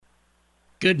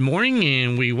Good morning,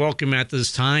 and we welcome at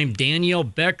this time Danielle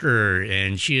Becker,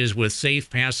 and she is with Safe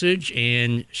Passage,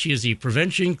 and she is the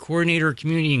Prevention Coordinator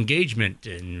Community Engagement,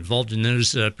 and involved in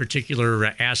those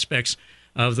particular aspects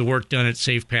of the work done at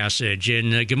Safe Passage.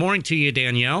 And good morning to you,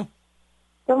 Danielle.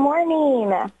 Good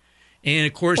morning. And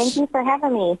of course, thank you for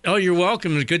having me. Oh, you're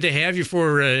welcome. It's good to have you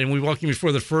and we welcome you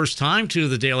for the first time to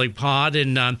the Daily Pod.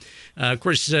 And of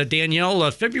course,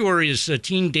 Danielle, February is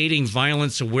Teen Dating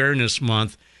Violence Awareness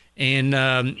Month. And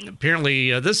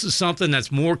apparently this is something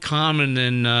that's more common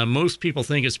than most people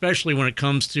think, especially when it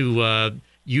comes to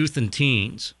youth and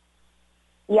teens.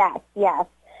 Yes.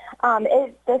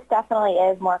 This definitely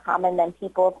is more common than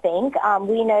people think.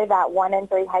 We know that 1 in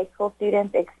 3 high school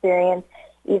students experience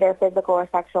either physical or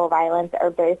sexual violence or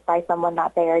both by someone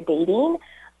that they are dating.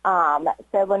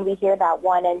 So when we hear that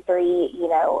 1 in 3,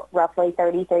 roughly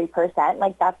 33%,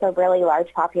 like that's a really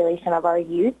large population of our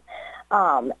youth.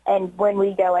 And when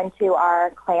we go into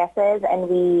our classes and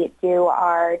we do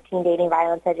our teen dating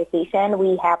violence education,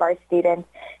 we have our students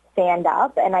stand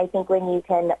up. And I think when you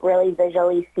can really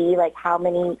visually see like how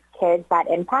many kids that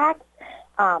impacts,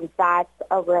 that's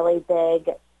a really big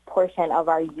portion of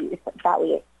our youth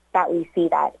that we see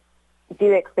that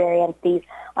do experience these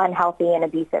unhealthy and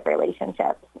abusive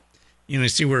relationships. I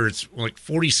see where it's like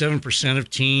 47% of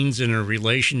teens in a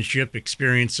relationship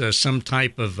experience some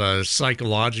type of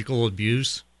psychological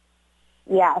abuse.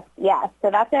 Yes.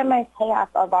 So that's almost half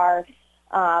of our,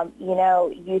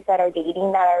 youth that are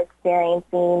dating that are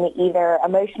experiencing either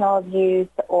emotional abuse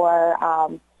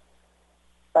or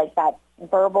like that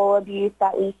verbal abuse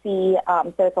that we see.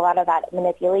 So it's a lot of that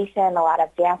manipulation, a lot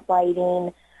of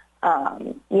gaslighting,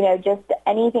 just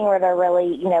anything where they're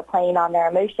really, playing on their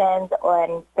emotions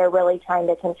and they're really trying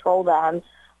to control them.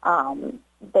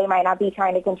 They might not be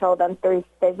trying to control them through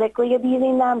physically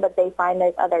abusing them, but they find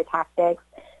those other tactics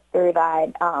through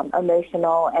that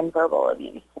emotional and verbal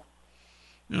abuse.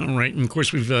 All right. And of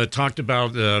course, we've talked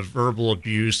about verbal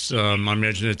abuse. I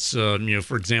imagine it's,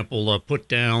 for example, put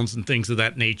downs and things of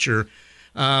that nature.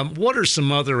 What are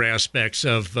some other aspects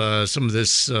of some of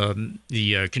this,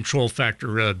 the control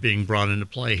factor being brought into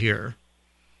play here?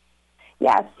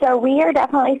 Yeah, so we are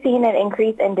definitely seeing an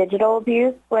increase in digital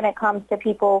abuse when it comes to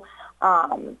people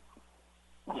trying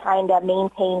to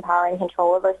maintain power and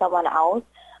control over someone else.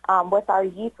 With our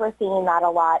youth, we're seeing that a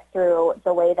lot through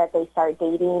the way that they start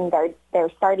dating. They're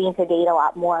starting to date a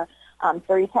lot more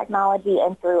through technology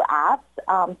and through apps.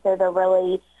 So they're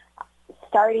really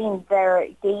starting their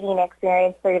dating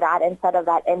experience through that instead of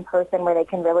that in person where they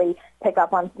can really pick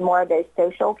up on more of those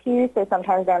social cues. So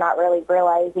sometimes they're not really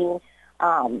realizing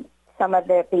some of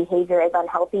their behavior is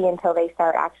unhealthy until they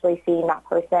start actually seeing that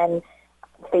person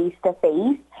face to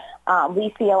face.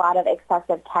 We see a lot of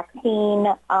excessive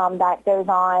texting that goes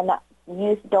on.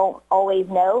 Youth don't always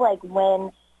know like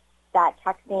when that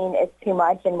texting is too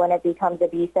much and when it becomes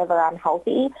abusive or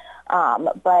unhealthy.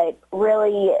 But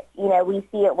really, we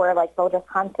see it where like they'll just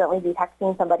constantly be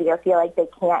texting somebody or feel like they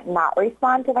can't not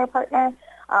respond to their partner.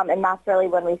 And that's really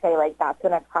when we say like that's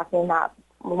when it's crossing that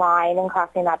line and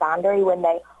crossing that boundary when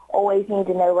they always need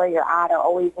to know where you're at or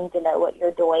always need to know what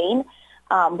you're doing.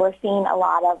 We're seeing a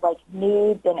lot of like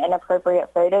nudes and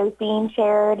inappropriate photos being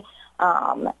shared,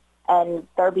 and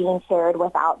they're being shared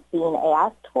without being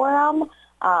asked for them.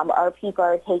 Or people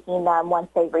are taking them once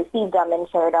they've received them and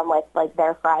shared them with like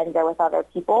their friends or with other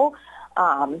people.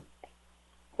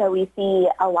 So we see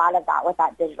a lot of that with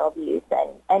that digital abuse.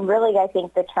 And really I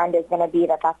think the trend is going to be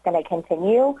that that's going to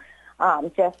continue.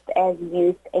 Just as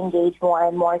youth engage more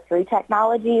and more through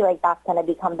technology, like that's going to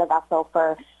become the vessel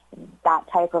for that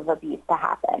type of abuse to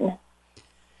happen.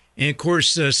 And of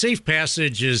course, Safe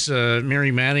Passage, as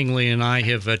Mary Mattingly and I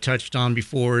have touched on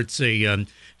before, it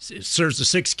serves the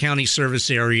 6-county service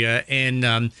area,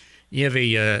 and you have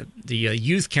the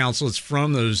youth council that's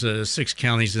from those 6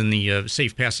 counties in the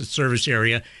Safe Passage service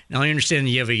area. Now, I understand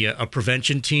you have a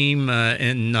prevention team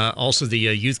and also the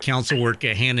youth council work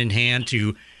hand in hand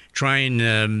to try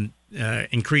and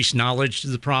increase knowledge to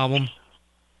the problem.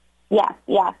 Yes.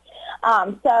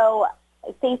 So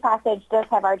Safe Passage does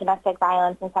have our domestic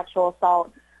violence and sexual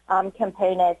assault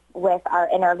components with our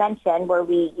intervention where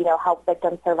we, help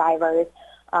victim survivors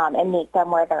and meet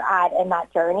them where they're at in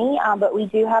that journey. But we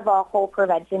do have a whole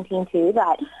prevention team, too,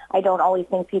 that I don't always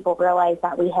think people realize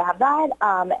that we have that.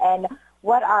 And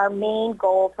what our main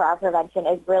goal for our prevention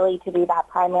is really to do that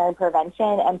primary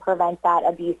prevention and prevent that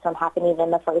abuse from happening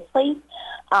in the first place.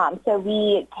 So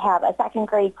we have a second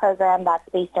grade program that's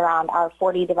based around our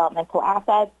 40 developmental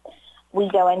assets. we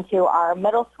go into our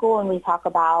middle school and we talk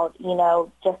about,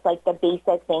 just like the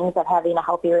basic things of having a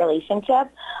healthy relationship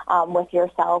with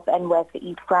yourself and with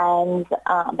your friends.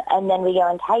 And then we go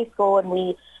into high school and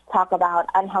we talk about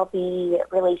unhealthy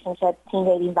relationships, teen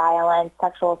dating violence,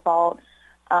 sexual assault,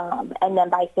 and then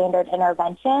bystander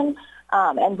intervention.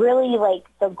 And really, like,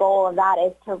 the goal of that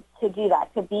is to do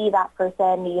that, to be that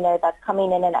person, that's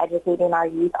coming in and educating our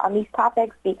youth on these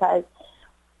topics, because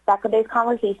those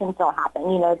conversations don't happen.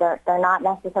 They're not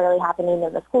necessarily happening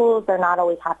in the schools. They're not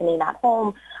always happening at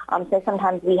home. So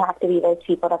sometimes we have to be those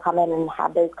people to come in and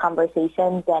have those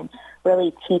conversations and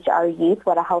really teach our youth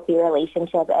what a healthy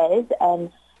relationship is,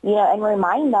 and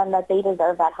remind them that they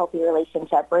deserve that healthy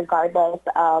relationship regardless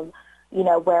of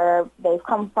where they've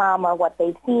come from or what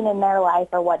they've seen in their life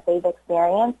or what they've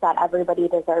experienced, that everybody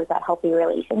deserves that healthy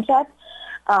relationship.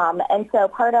 And so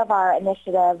part of our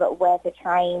initiative with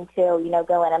trying to,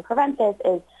 go in and prevent this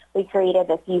is we created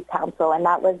this youth council, and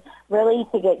that was really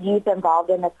to get youth involved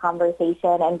in this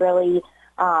conversation and really,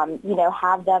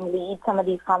 have them lead some of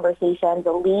these conversations,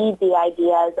 lead the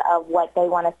ideas of what they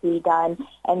want to see done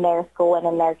in their school and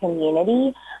in their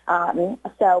community.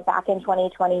 So back in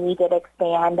 2020, we did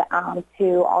expand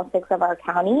to all 6 of our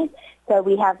counties. So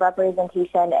we have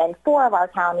representation in 4 of our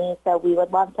counties. So we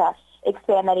would love to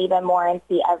expand that even more and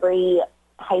see every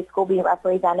high school be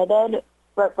represented.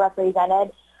 But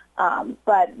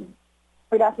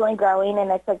we're definitely growing,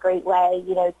 and it's a great way,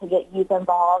 to get youth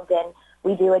involved. And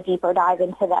we do a deeper dive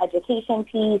into the education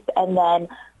piece, and then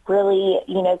really,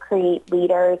 create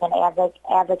leaders and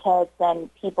advocates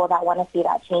and people that want to see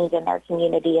that change in their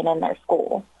community and in their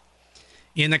school.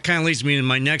 And that kind of leads me to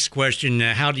my next question.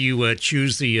 How do you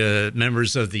choose the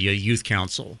members of the youth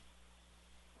council?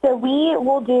 So we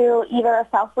will do either a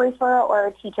self-referral or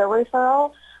a teacher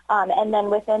referral. And then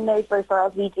within those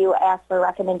referrals, we do ask for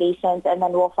recommendations, and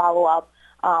then we'll follow up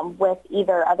with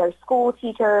either other school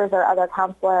teachers or other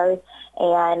counselors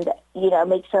and,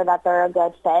 make sure that they're a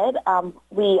good fit.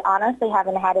 We honestly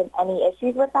haven't had any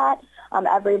issues with that.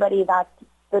 Everybody that's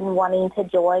been wanting to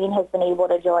join has been able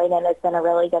to join, and it's been a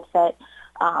really good fit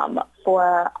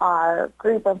for our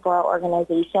group and for our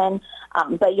organization.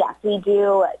 But yes, we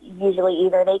do usually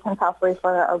either they can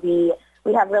self-refer or we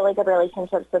have really good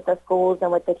relationships with the schools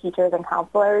and with the teachers and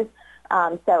counselors.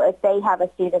 So if they have a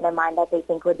student in mind that they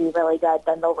think would be really good,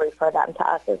 then they'll refer them to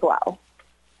us as well.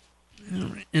 All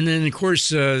right. And then, of course,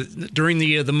 during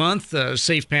the month,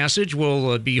 Safe Passage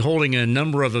will be holding a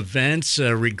number of events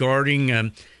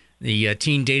regarding the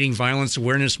Teen Dating Violence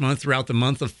Awareness Month throughout the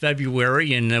month of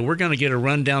February. And we're going to get a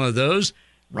rundown of those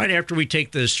right after we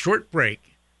take this short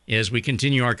break as we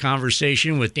continue our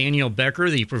conversation with Danielle Becker,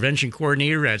 the Prevention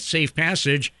Coordinator at Safe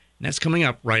Passage. And that's coming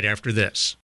up right after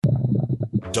this.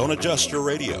 Don't adjust your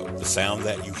radio. The sound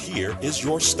that you hear is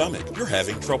your stomach. You're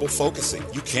having trouble focusing.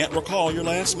 You can't recall your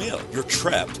last meal. You're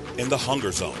trapped in the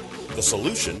hunger zone. The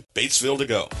solution, Batesville To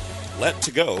Go. Let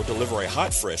To Go deliver a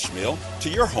hot, fresh meal to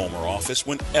your home or office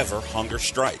whenever hunger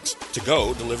strikes. To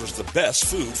Go delivers the best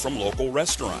food from local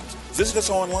restaurants. Visit us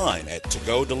online at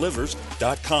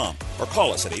togodelivers.com or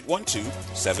call us at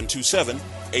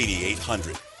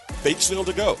 812-727-8800. Batesville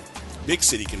To Go. Big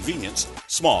city convenience,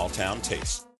 small town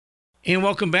taste. And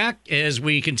welcome back as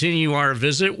we continue our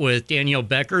visit with Danielle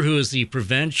Becker, who is the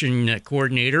Prevention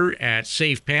Coordinator at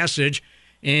Safe Passage.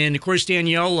 And, of course,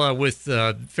 Danielle, with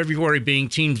February being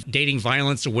Teen Dating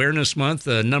Violence Awareness Month,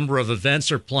 a number of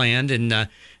events are planned. And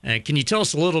can you tell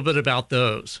us a little bit about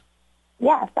those?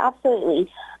 Yes, absolutely.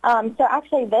 So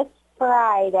actually this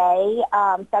Friday,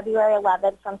 February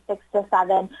 11th from 6 to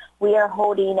 7, we are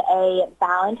holding a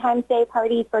Valentine's Day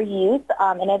party for youth,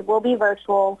 and it will be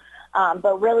virtual.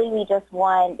 But really, we just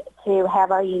want to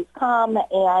have our youth come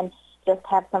and just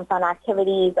have some fun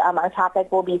activities. Our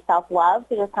topic will be self-love,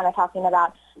 so just kind of talking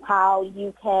about how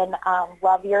you can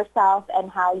love yourself and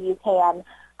how you can,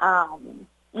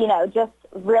 just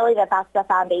really that's the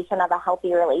foundation of a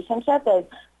healthy relationship is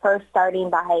first starting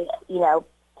by,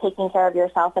 taking care of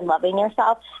yourself and loving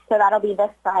yourself. So that'll be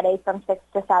this Friday from 6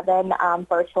 to 7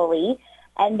 virtually.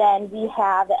 And then we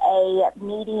have a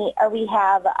meeting, or we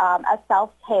have a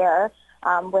self-care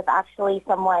with actually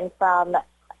someone that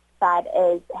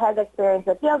has experience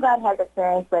with yoga and has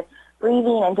experience with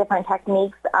breathing and different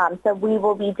techniques. So we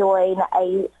will be doing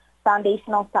a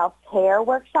foundational self-care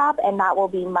workshop, and that will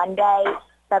be Monday,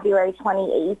 February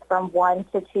 28th from 1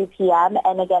 to 2 p.m.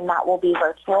 And again, that will be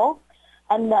virtual.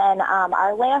 And then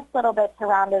our last little bit to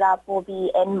round it up will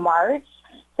be in March.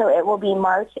 So it will be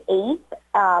March 8th.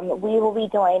 We will be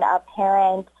doing a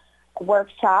parent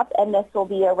workshop, and this will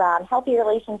be around healthy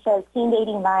relationships, teen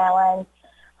dating violence,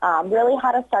 really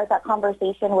how to start that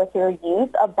conversation with your youth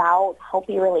about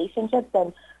healthy relationships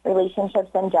and relationships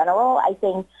in general. I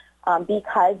think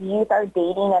because youth are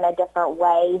dating in a different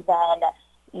way than,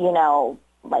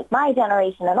 like my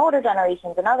generation and older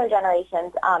generations and other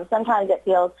generations, sometimes it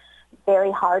feels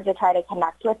very hard to try to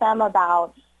connect with them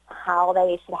about how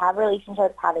they should have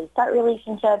relationships, how they start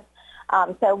relationships.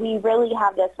 So we really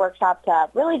have this workshop to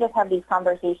really just have these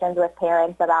conversations with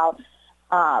parents about,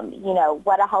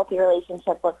 what a healthy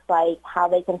relationship looks like, how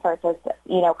they can start this,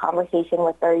 conversation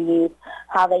with their youth,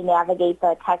 how they navigate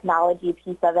the technology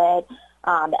piece of it.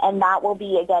 And that will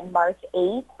be, again, March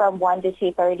 8th from 1 to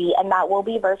 2:30, and that will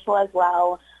be virtual as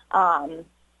well.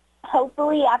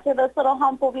 Hopefully after this little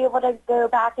hump, we'll be able to go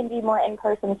back and do more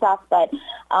in-person stuff. But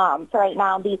for right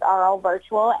now, these are all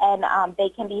virtual, and they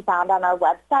can be found on our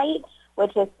website,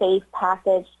 which is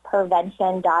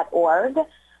safepassageprevention.org.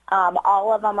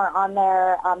 All of them are on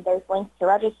there. There's links to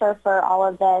register for all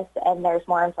of this, and there's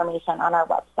more information on our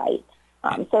website.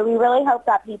 So we really hope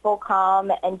that people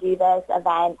come and do this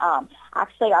event.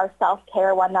 Actually, our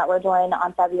self-care one that we're doing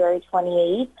on February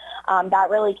 28th, that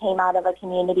really came out of a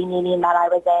community meeting that I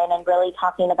was in and really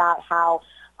talking about how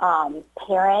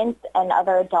parents and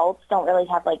other adults don't really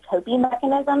have, coping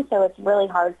mechanisms. So it's really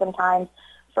hard sometimes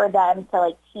for them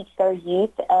to, teach their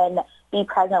youth and be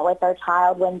present with their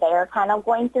child when they're kind of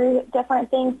going through different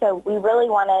things. So we really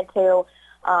wanted to,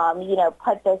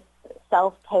 put this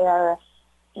self-care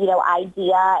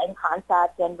idea and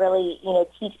concept and really,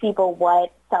 teach people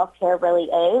what self-care really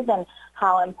is and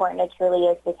how important it truly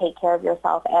is to take care of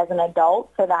yourself as an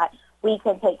adult so that we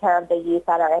can take care of the youth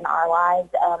that are in our lives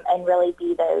and really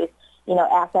be those,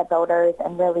 asset builders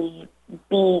and really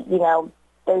be,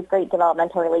 those great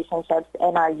developmental relationships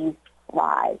in our youth's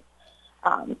lives.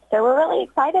 So we're really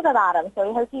excited about them. So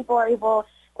we hope people are able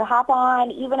to hop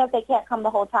on, even if they can't come the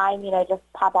whole time, just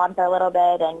pop on for a little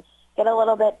bit and get a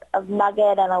little bit of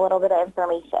nugget and a little bit of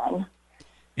information.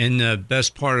 And the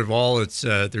best part of all, it's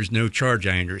there's no charge,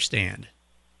 I understand.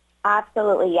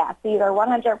 Absolutely, yes. These are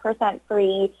 100%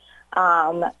 free.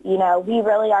 We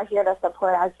really are here to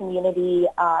support our community,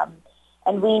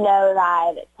 and we know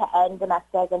that to end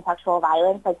domestic and sexual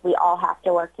violence, we all have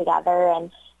to work together,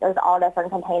 and there's all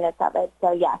different components of it.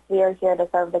 So, yes, we are here to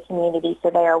serve the community, so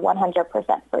they are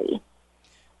 100% free.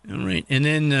 All right. And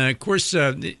then, of course,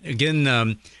 again,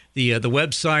 the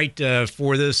website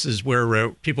for this is where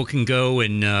people can go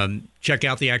and check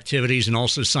out the activities and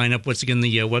also sign up. What's, again,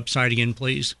 the website again,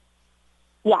 please?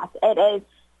 Yes, it is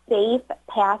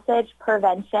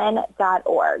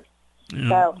safepassageprevention.org.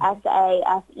 So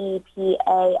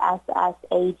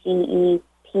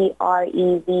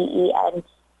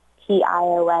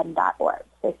safepassageprevention.org.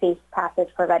 So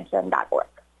safepassageprevention.org.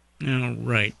 All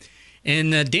right.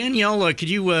 And Danielle, could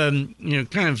you,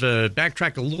 kind of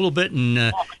backtrack a little bit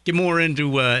and get more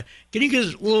into, can you give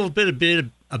us a little bit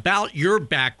about your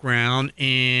background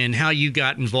and how you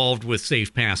got involved with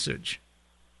Safe Passage?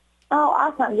 Oh,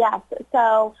 awesome. Yes.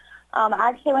 So I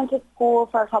actually went to school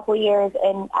for a couple years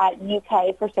at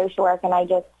UK for social work, and I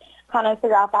just kind of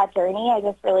throughout that journey, I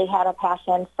just really had a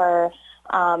passion for,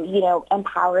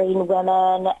 empowering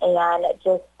women and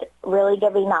just really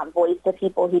giving that voice to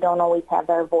people who don't always have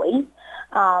their voice.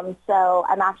 So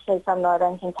I'm actually from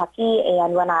Northern Kentucky,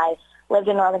 and when I lived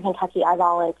in Northern Kentucky, I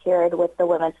volunteered with the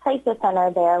Women's Crisis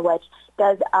Center there, which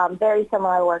does very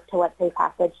similar work to what Safe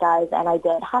Passage does, and I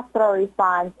did hospital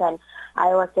response, and I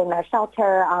worked in their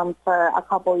shelter for a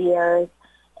couple years.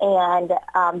 And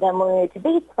then when we moved to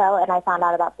Batesville and I found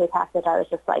out about Safe Passage, I was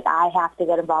just like, I have to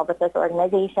get involved with this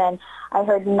organization. I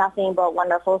heard nothing but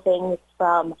wonderful things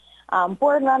from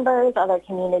board members, other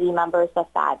community members with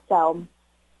that. So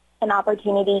an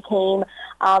opportunity came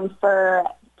to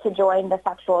join the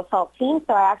sexual assault team.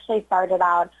 So I actually started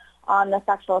out on the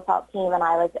sexual assault team, and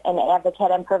I was an advocate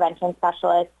and prevention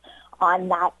specialist on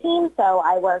that team. So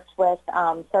I worked with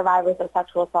survivors of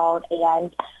sexual assault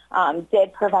and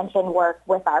did prevention work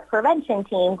with our prevention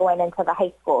team going into the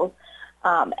high schools.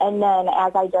 And then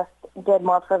as I just did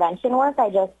more prevention work,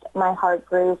 my heart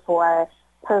grew for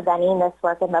preventing this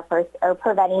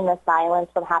preventing this violence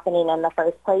from happening in the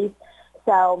first place.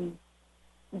 So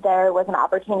there was an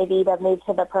opportunity to move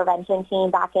to the prevention team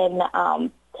back in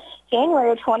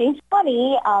January of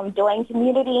 2020 doing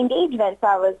community engagement. So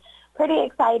I was pretty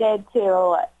excited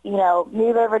to,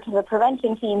 move over to the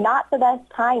prevention team. Not the best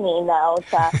timing, though,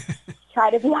 to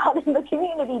try to be out in the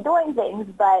community doing things.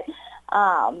 But,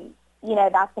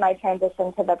 that's when I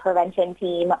transitioned to the prevention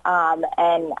team.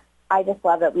 And I just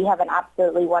love it. We have an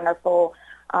absolutely wonderful,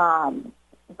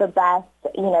 the best,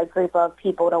 group of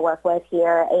people to work with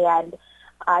here. And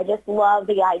I just love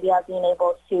the idea of being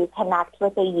able to connect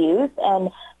with the youth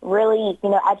and really,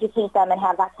 educate them and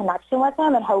have that connection with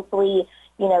them and hopefully,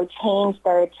 change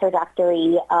their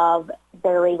trajectory of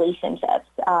their relationships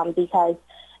because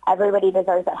everybody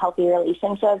deserves a healthy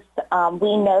relationships.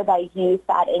 We know that youth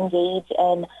that engage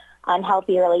in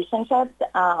unhealthy relationships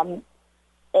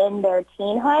in their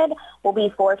teenhood will be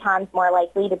 4 times more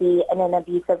likely to be in an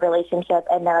abusive relationship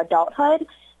in their adulthood.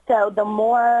 So the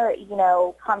more,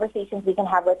 conversations we can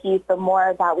have with youth, the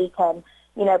more that we can,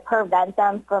 prevent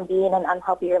them from being in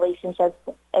unhealthy relationships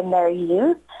in their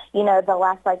youth, the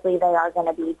less likely they are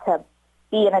going to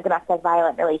be in a domestic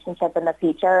violent relationship in the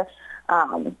future.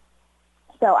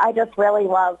 So I just really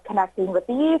love connecting with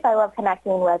the youth. I love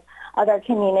connecting with other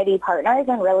community partners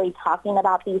and really talking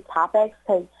about these topics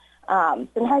because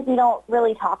sometimes we don't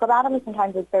really talk about them.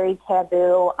 Sometimes it's very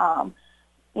taboo,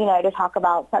 to talk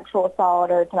about sexual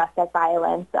assault or domestic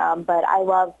violence. But I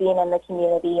love being in the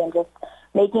community and just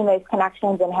making those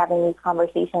connections and having these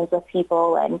conversations with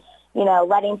people and,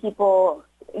 letting people,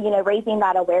 raising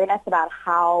that awareness about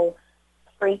how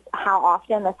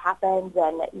often this happens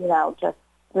and, just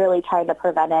really trying to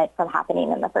prevent it from happening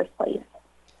in the first place.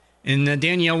 And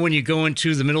Danielle, when you go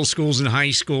into the middle schools and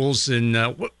high schools, and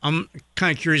I'm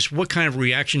kind of curious, what kind of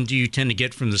reaction do you tend to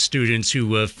get from the students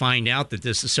who find out that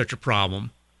this is such a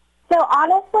problem? So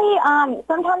honestly,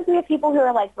 sometimes we have people who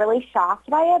are like really shocked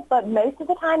by it, but most of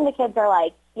the time the kids are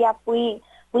like, yep, we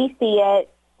see it.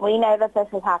 We know that this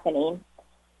is happening.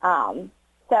 So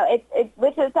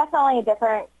which is definitely a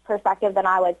different perspective than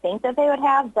I would think that they would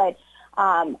have. But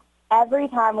every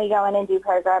time we go in and do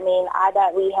programming, I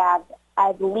bet we have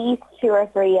at least 2 or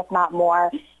 3, if not more,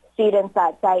 students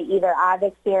that say either I've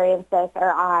experienced this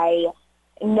or I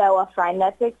know a friend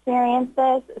that's experienced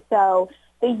this. So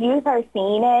the youth are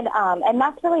seeing it, and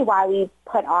that's really why we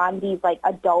put on these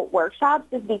adult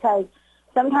workshops is because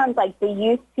sometimes the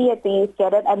youth see it, the youth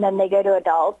get it, and then they go to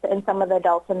adults, and some of the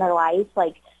adults in their life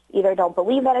either don't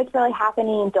believe that it's really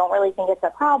happening, don't really think it's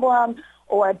a problem,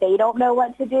 or they don't know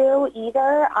what to do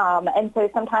either. And so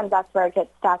sometimes that's where it gets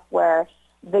stuck, where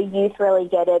the youth really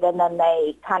get it, and then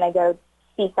they kind of go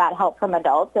seek that help from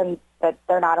adults, and that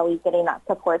they're not always getting that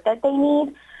support that they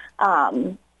need.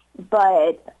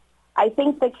 But I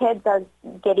think the kids are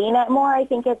getting it more. I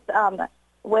think it's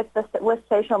with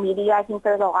social media. I think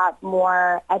there's a lot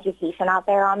more education out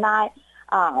there on that.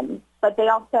 But they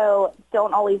also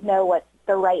don't always know what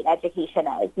the right education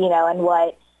is, and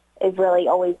what is really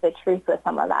always the truth with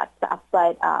some of that stuff.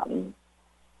 But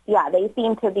they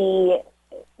seem to be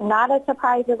not as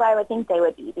surprised as I would think they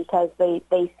would be because they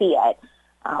see it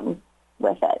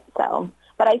with it. So,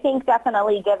 but I think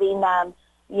definitely giving them,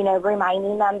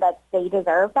 reminding them that they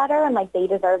deserve better and they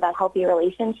deserve that healthy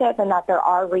relationship and that there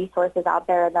are resources out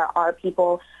there and there are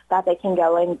people that they can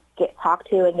go and talk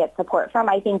to and get support from.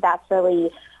 I think that's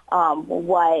really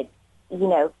what,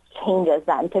 changes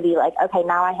them to be like, okay,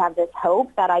 now I have this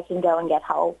hope that I can go and get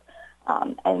help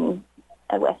and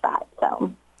with that.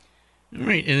 So. All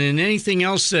right. And then anything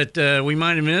else that we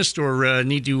might have missed or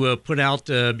need to put out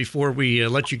before we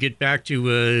let you get back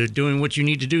to doing what you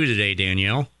need to do today,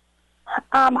 Danielle?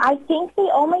 I think the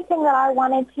only thing that I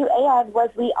wanted to add was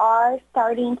we are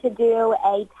starting to do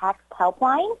a text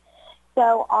helpline.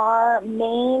 So our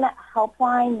main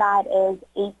helpline, that is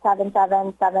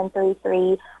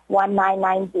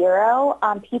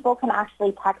 877-733-1990. People can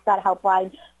actually text that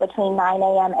helpline between 9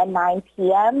 a.m. and 9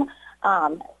 p.m.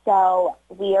 So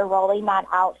we are rolling that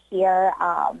out here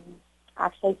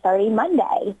actually starting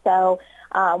Monday. So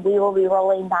we will be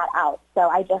rolling that out. So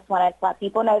I just wanted to let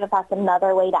people know that that's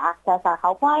another way to access our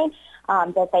helpline,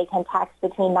 that they can text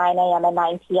between 9 a.m. and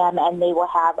 9 p.m. and they will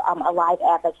have a live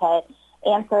advocate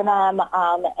answer them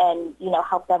and,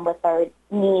 help them with their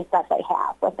needs that they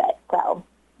have with it. So.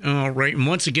 All right. And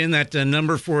once again, that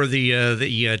number for the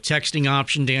texting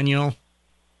option, Danielle?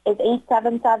 Is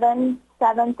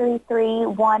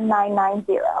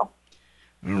 877-733-1990. All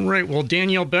right. Well,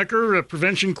 Danielle Becker, a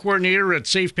prevention coordinator at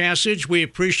Safe Passage, we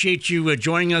appreciate you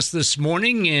joining us this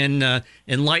morning and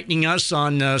enlightening us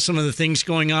on some of the things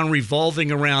going on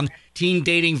revolving around Teen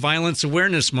Dating Violence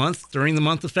Awareness Month during the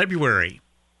month of February.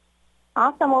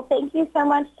 Awesome. Well, thank you so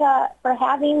much for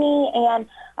having me, and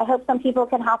I hope some people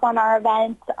can hop on our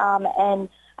events, and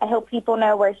I hope people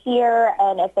know we're here,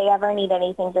 and if they ever need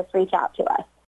anything, just reach out to us.